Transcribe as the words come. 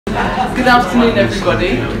Good afternoon,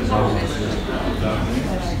 everybody.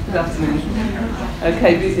 Good afternoon.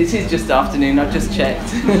 Okay, it is just afternoon, I've just checked.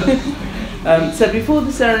 So before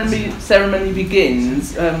the ceremony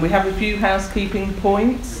begins, we have a few housekeeping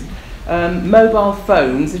points. Mobile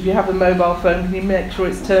phones, if you have a mobile phone, can you make sure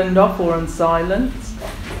it's turned off or on silent?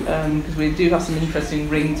 Because we do have some interesting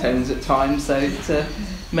ringtones at times, so it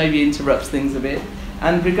maybe interrupts things a bit.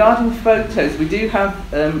 And regarding photos, we do have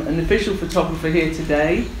an official photographer here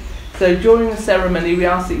today. So during the ceremony, we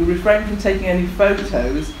ask that you refrain from taking any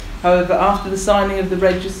photos. However, after the signing of the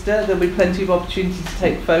register, there'll be plenty of opportunity to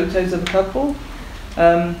take photos of the couple.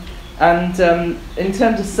 In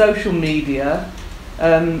terms of social media,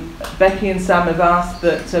 Becky and Sam have asked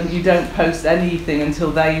that you don't post anything until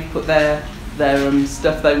they've put their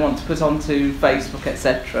stuff they want to put onto Facebook,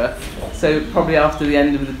 etc. So probably after the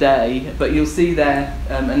end of the day, but you'll see their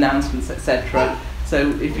announcements, etc. So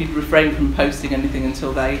if you'd refrain from posting anything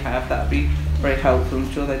until they have, that would be very helpful. I'm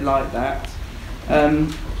sure they'd like that.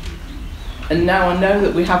 And now I know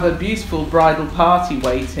that we have a beautiful bridal party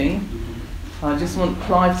waiting. I just want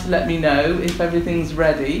Clive to let me know if everything's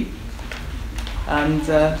ready. And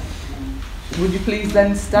would you please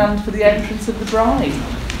then stand for the entrance of the bride?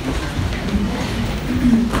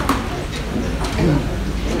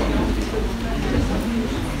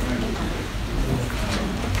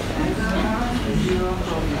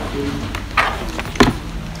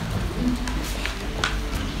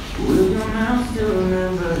 Will your mouth still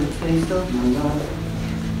remember the taste of my love?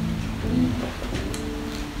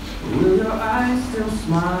 Will your eyes still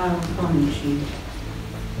smile on your cheek?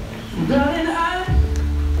 Darling, I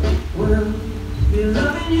will be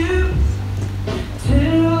loving you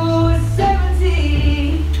till we're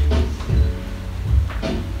 70.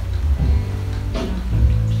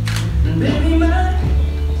 And baby, my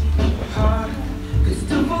heart could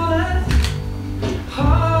still fall as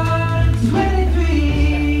hard at 23.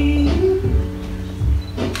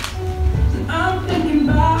 And I'm thinking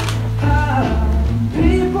about how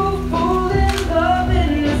people fall in love in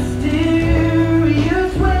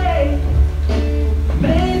mysterious ways.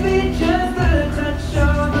 Maybe just a touch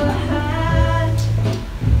of a hand.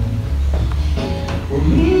 Well,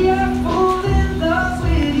 me, I fall in love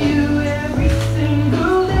with you every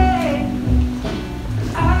single day.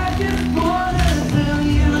 I just wanna tell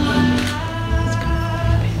you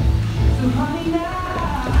so honey now.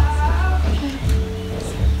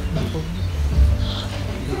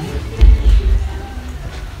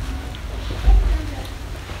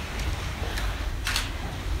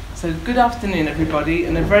 So good afternoon, everybody,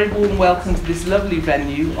 and a very warm welcome to this lovely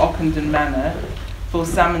venue, Ockenden Manor, for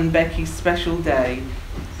Sam and Becky's special day.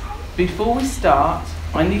 Before we start,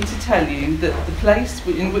 I need to tell you that the place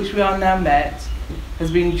in which we are now met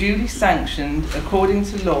has been duly sanctioned according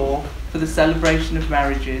to law for the celebration of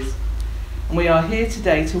marriages. And we are here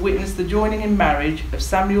today to witness the joining in marriage of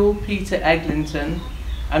Samuel Peter Eglinton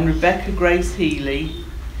and Rebecca Grace Healy,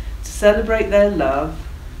 to celebrate their love,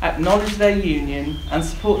 acknowledge their union and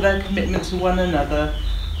support their commitment to one another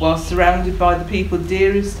while surrounded by the people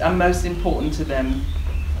dearest and most important to them.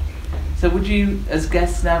 So would you, as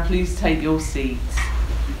guests now, please take your seats.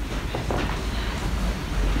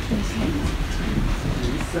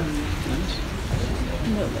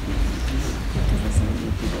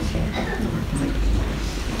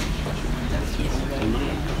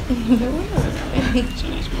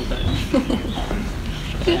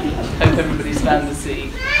 Hope everybody's found a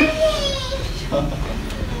seat.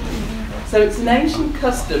 So it's an ancient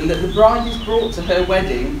custom that the bride is brought to her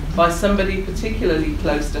wedding by somebody particularly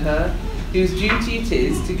close to her, whose duty it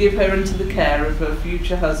is to give her into the care of her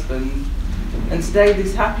future husband. And today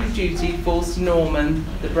this happy duty falls to Norman,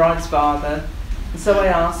 the bride's father. And so I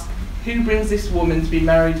ask, who brings this woman to be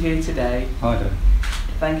married here today? I do.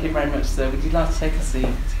 Thank you very much, sir. Would you like to take a seat?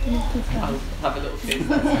 I'll have a little kiss.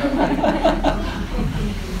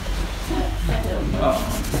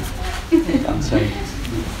 That's it.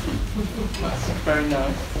 That's very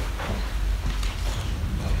nice.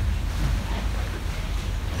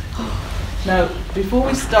 Now, before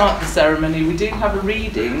we start the ceremony, we do have a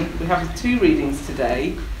reading. We have 2 readings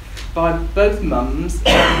today by both mums.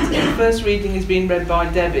 And the first reading is being read by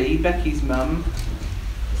Debbie, Becky's mum.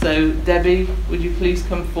 So, Debbie, would you please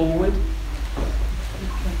come forward?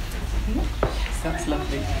 Yes, that's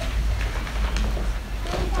lovely.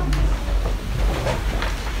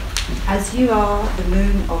 As you are the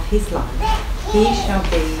moon of his life, he shall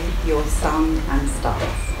be your sun and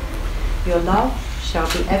stars. Your love shall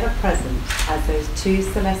be ever present as those 2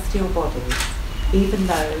 celestial bodies, even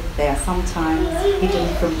though they are sometimes hidden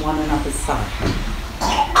from one another's sight.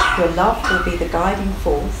 Your love will be the guiding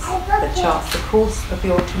force that charts the course of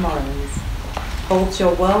your tomorrows, holds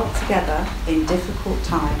your world together in difficult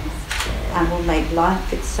times, and will make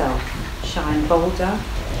life itself shine bolder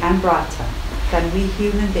and brighter than we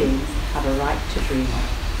human beings have a right to dream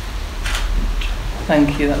of.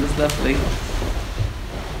 Thank you, that was lovely.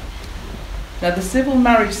 Now, the civil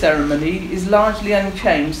marriage ceremony is largely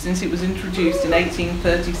unchanged since it was introduced in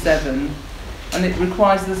 1837, and it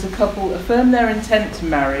requires that a couple affirm their intent to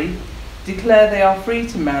marry, declare they are free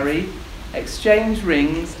to marry, exchange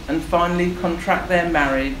rings, and finally contract their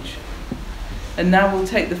marriage. And now we'll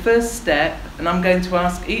take the first step, and I'm going to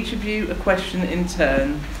ask each of you a question in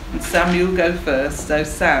turn, and Sam, you'll go first. So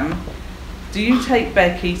Sam, do you take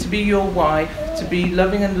Becky to be your wife, to be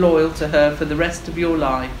loving and loyal to her for the rest of your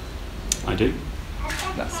life? I do.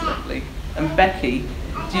 That's lovely. And Becky,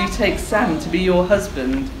 do you take Sam to be your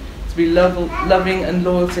husband, to be loving and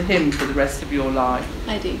loyal to him for the rest of your life?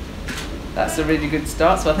 I do. That's a really good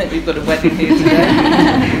start, so I think we've got a wedding here today.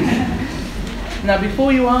 Now,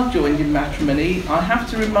 before you are joined in matrimony, I have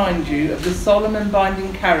to remind you of the solemn and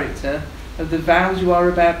binding character of the vows you are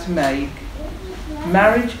about to make.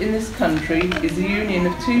 Marriage in this country is the union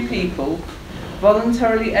of two people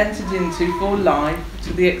voluntarily entered into for life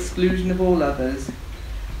to the exclusion of all others.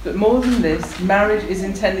 But more than this, marriage is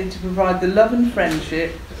intended to provide the love and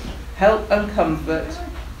friendship, help and comfort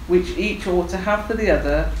which each ought to have for the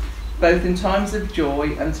other, both in times of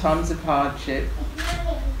joy and times of hardship.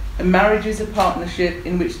 A marriage is a partnership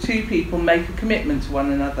in which two people make a commitment to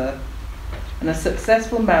one another. And a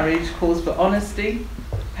successful marriage calls for honesty,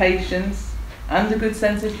 patience, and a good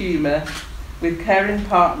sense of humour, with caring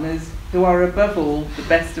partners who are above all the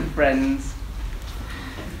best of friends.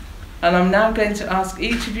 And I'm now going to ask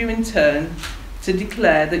each of you in turn to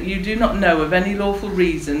declare that you do not know of any lawful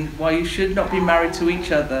reason why you should not be married to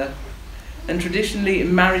each other. And traditionally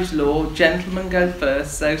in marriage law, gentlemen go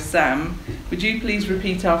first, so Sam, would you please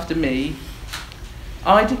repeat after me?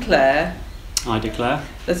 I declare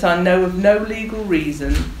that I know of no legal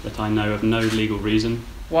reason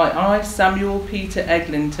why I, Samuel Peter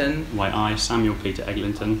Eglinton,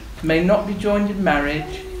 may not be joined in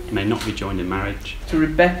marriage to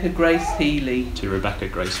Rebecca Grace Healy.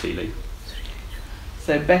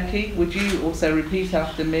 So Becky, would you also repeat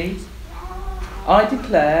after me? I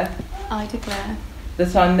declare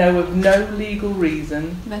that I know of no legal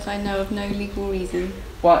reason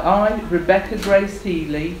why I, Rebecca Grace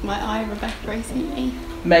Healy,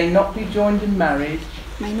 may not be joined in marriage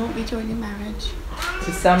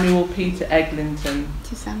to Samuel Peter Eglinton.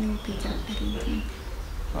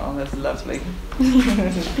 Oh, that's lovely. I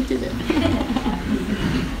did it.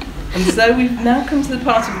 And so we've now come to the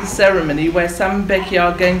part of the ceremony where Sam and Becky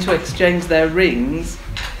are going to exchange their rings.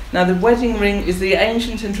 Now, the wedding ring is the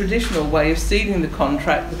ancient and traditional way of sealing the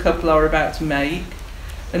contract the couple are about to make.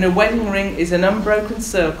 And a wedding ring is an unbroken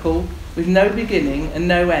circle with no beginning and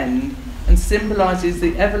no end, and symbolises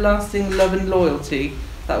the everlasting love and loyalty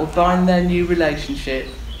that will bind their new relationship.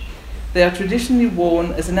 They are traditionally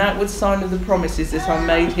worn as an outward sign of the promises that are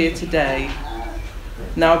made here today.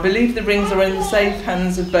 Now, I believe the rings are in the safe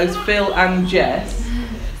hands of both Phil and Jess.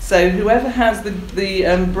 So whoever has the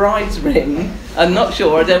bride's ring, I'm not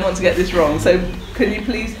sure, I don't want to get this wrong, so can you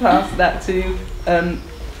please pass that to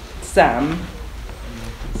Sam?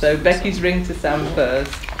 So Becky's ring to Sam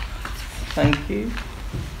first. Thank you.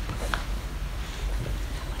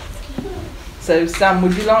 So Sam,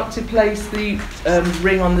 would you like to place the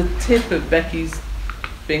ring on the tip of Becky's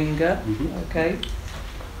finger? Okay.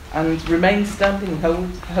 And remain standing,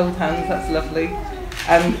 hold hands, that's lovely.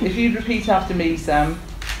 And if you'd repeat after me, Sam.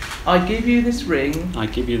 I give you this ring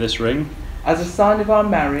as a sign of our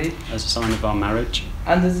marriage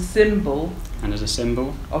and as a symbol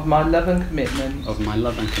of my love and commitment.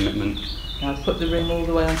 Now put the ring all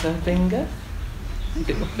the way onto her finger.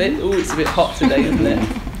 Oh, it's a bit hot today, isn't it?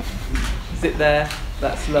 Is it there?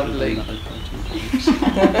 That's lovely.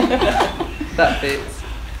 That fits.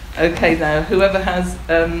 Okay, now whoever has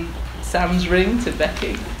Sam's ring to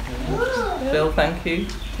Becky. Phil, thank you.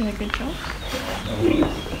 Did a good job.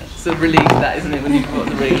 It's a relief, that, isn't it, when you've got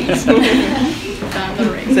the rings?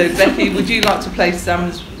 So Becky, would you like to place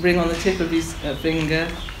Sam's ring on the tip of his finger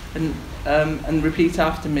and repeat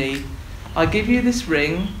after me? I give you this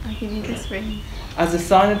ring as a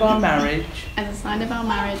sign of our marriage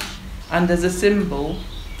and as a symbol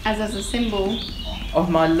of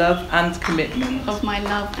my love and commitment.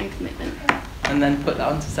 And then put that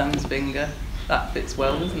onto Sam's finger. That fits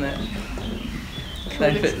well, doesn't it?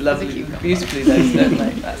 They fit lovely, beautifully, those, don't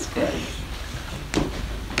they? That's great.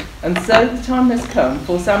 And so the time has come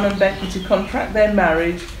for Sam and Becky to contract their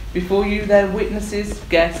marriage Before you, their witnesses,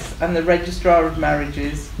 guests, and the registrar of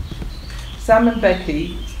marriages. Sam and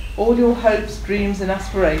Becky, all your hopes, dreams, and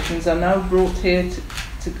aspirations are now brought here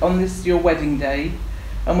on this your wedding day,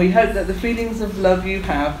 and we hope that the feelings of love you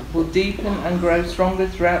have will deepen and grow stronger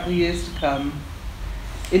throughout the years to come.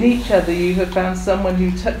 In each other you have found someone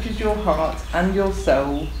who touches your heart and your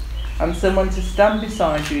soul, and someone to stand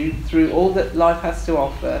beside you through all that life has to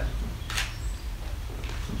offer.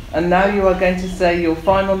 And now you are going to say your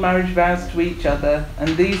final marriage vows to each other,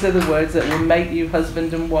 and these are the words that will make you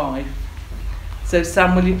husband and wife. So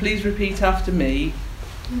Sam, will you please repeat after me?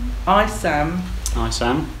 I, Sam,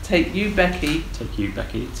 take you, Becky, to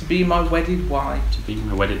be my wedded wife.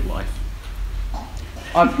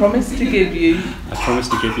 I promise to give you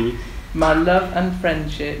my love and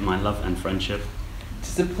friendship, to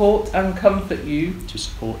support and comfort you,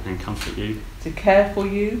 to care for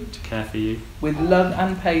you with love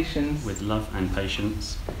and patience,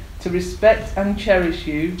 to respect and cherish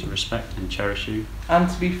you, and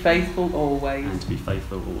to be faithful always.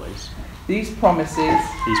 These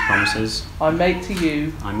promises I make to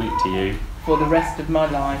you for the rest of my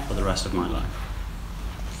life. That's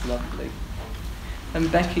lovely.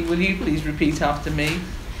 And Becky, will you please repeat after me?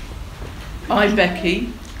 I,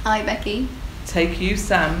 Becky, take you,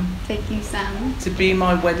 Sam, to be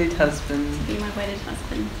my wedded husband.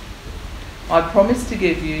 I promise to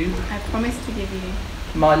give you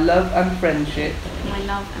my love and friendship,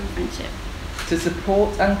 to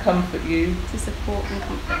support and comfort you,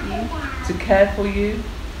 to care for you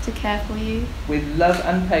with love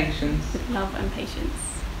and patience,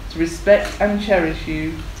 to respect and cherish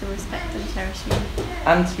you,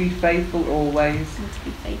 and to be faithful always.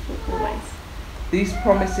 These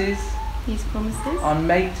promises I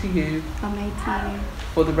make to you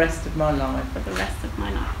for the rest of my life. That's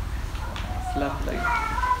lovely.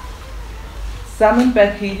 Sam and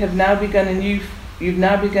Becky have now begun you've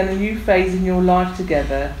now begun a new phase in your life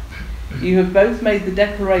together. You have both made the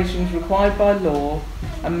declarations required by law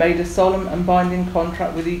and made a solemn and binding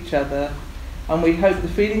contract with each other, and we hope the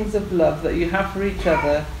feelings of love that you have for each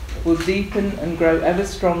other will deepen and grow ever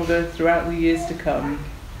stronger throughout the years to come.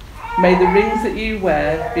 May the rings that you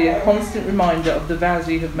wear be a constant reminder of the vows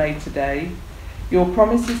you have made today. Your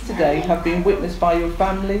promises today have been witnessed by your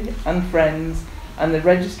family and friends and the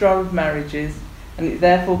registrar of marriages, and it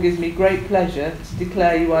therefore gives me great pleasure to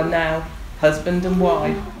declare you are now husband and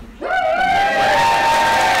wife.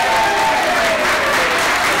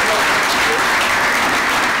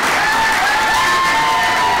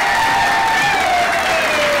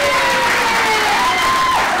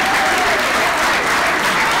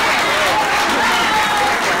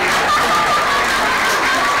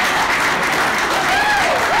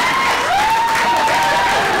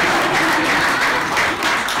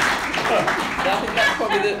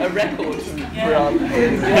 A record for our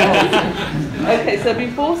Okay, so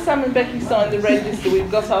before Sam and Becky sign the register, we've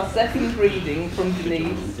got our second reading from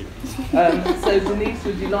Denise. So Denise,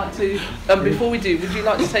 would you like to, before we do, would you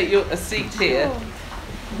like to take a seat here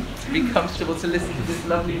to be comfortable to listen to this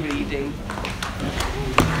lovely reading?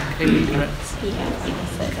 Okay, read the rest.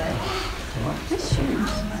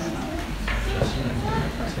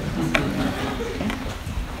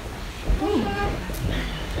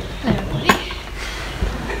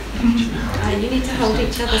 You need to hold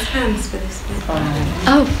each other's hands for this bit.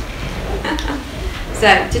 Oh.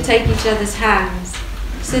 So, to take each other's hands,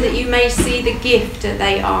 so that you may see the gift that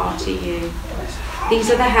they are to you.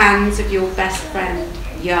 These are the hands of your best friend,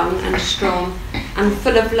 young and strong and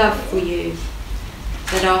full of love for you,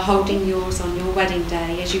 that are holding yours on your wedding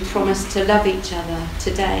day as you promise to love each other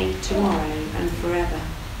today, tomorrow and forever.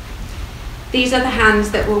 These are the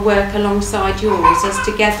hands that will work alongside yours as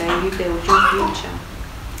together you build your future.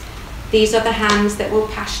 These are the hands that will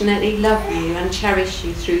passionately love you and cherish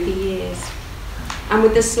you through the years, and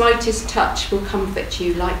with the slightest touch will comfort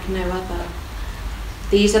you like no other.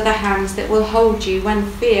 These are the hands that will hold you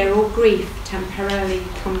when fear or grief temporarily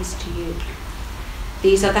comes to you.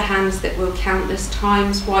 These are the hands that will countless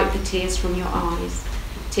times wipe the tears from your eyes,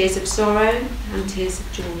 tears of sorrow and tears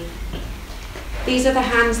of joy. These are the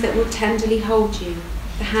hands that will tenderly hold you,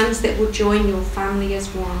 the hands that will join your family as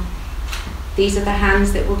one. These are the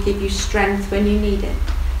hands that will give you strength when you need it,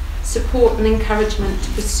 support and encouragement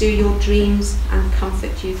to pursue your dreams and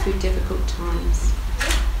comfort you through difficult times.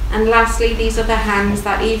 And lastly, these are the hands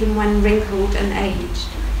that even when wrinkled and aged,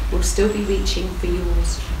 will still be reaching for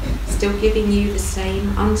yours, still giving you the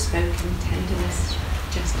same unspoken tenderness,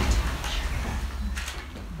 just a touch.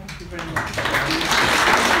 Thank you very much.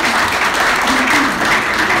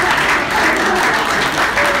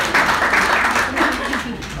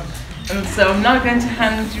 And So I'm now going to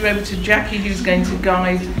hand you over to Jackie, who's going to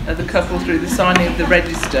guide the couple through the signing of the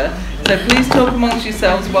register. So please talk amongst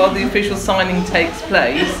yourselves while the official signing takes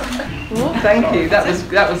place. Thank you. That was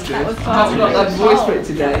good. I've got that voice for it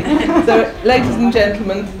today. So, ladies and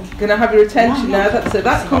gentlemen, can I have your attention now? So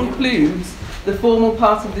that concludes the formal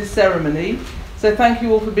part of this ceremony. So thank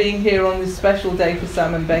you all for being here on this special day for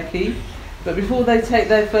Sam and Becky. But before they take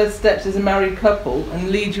their first steps as a married couple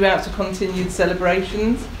and lead you out to continued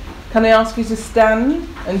celebrations, can I ask you to stand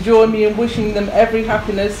and join me in wishing them every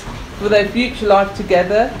happiness for their future life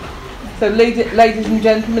together. So ladies and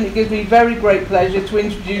gentlemen, it gives me very great pleasure to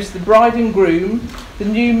introduce the bride and groom, the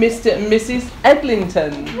new Mr. and Mrs.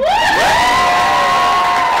 Edlington.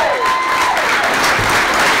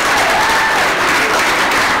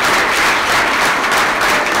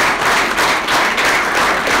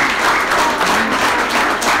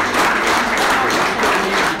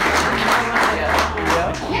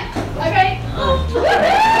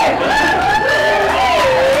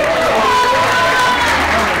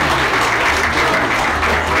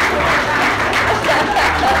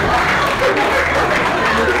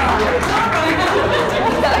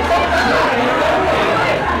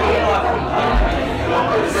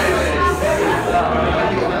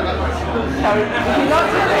 Would you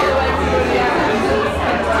like to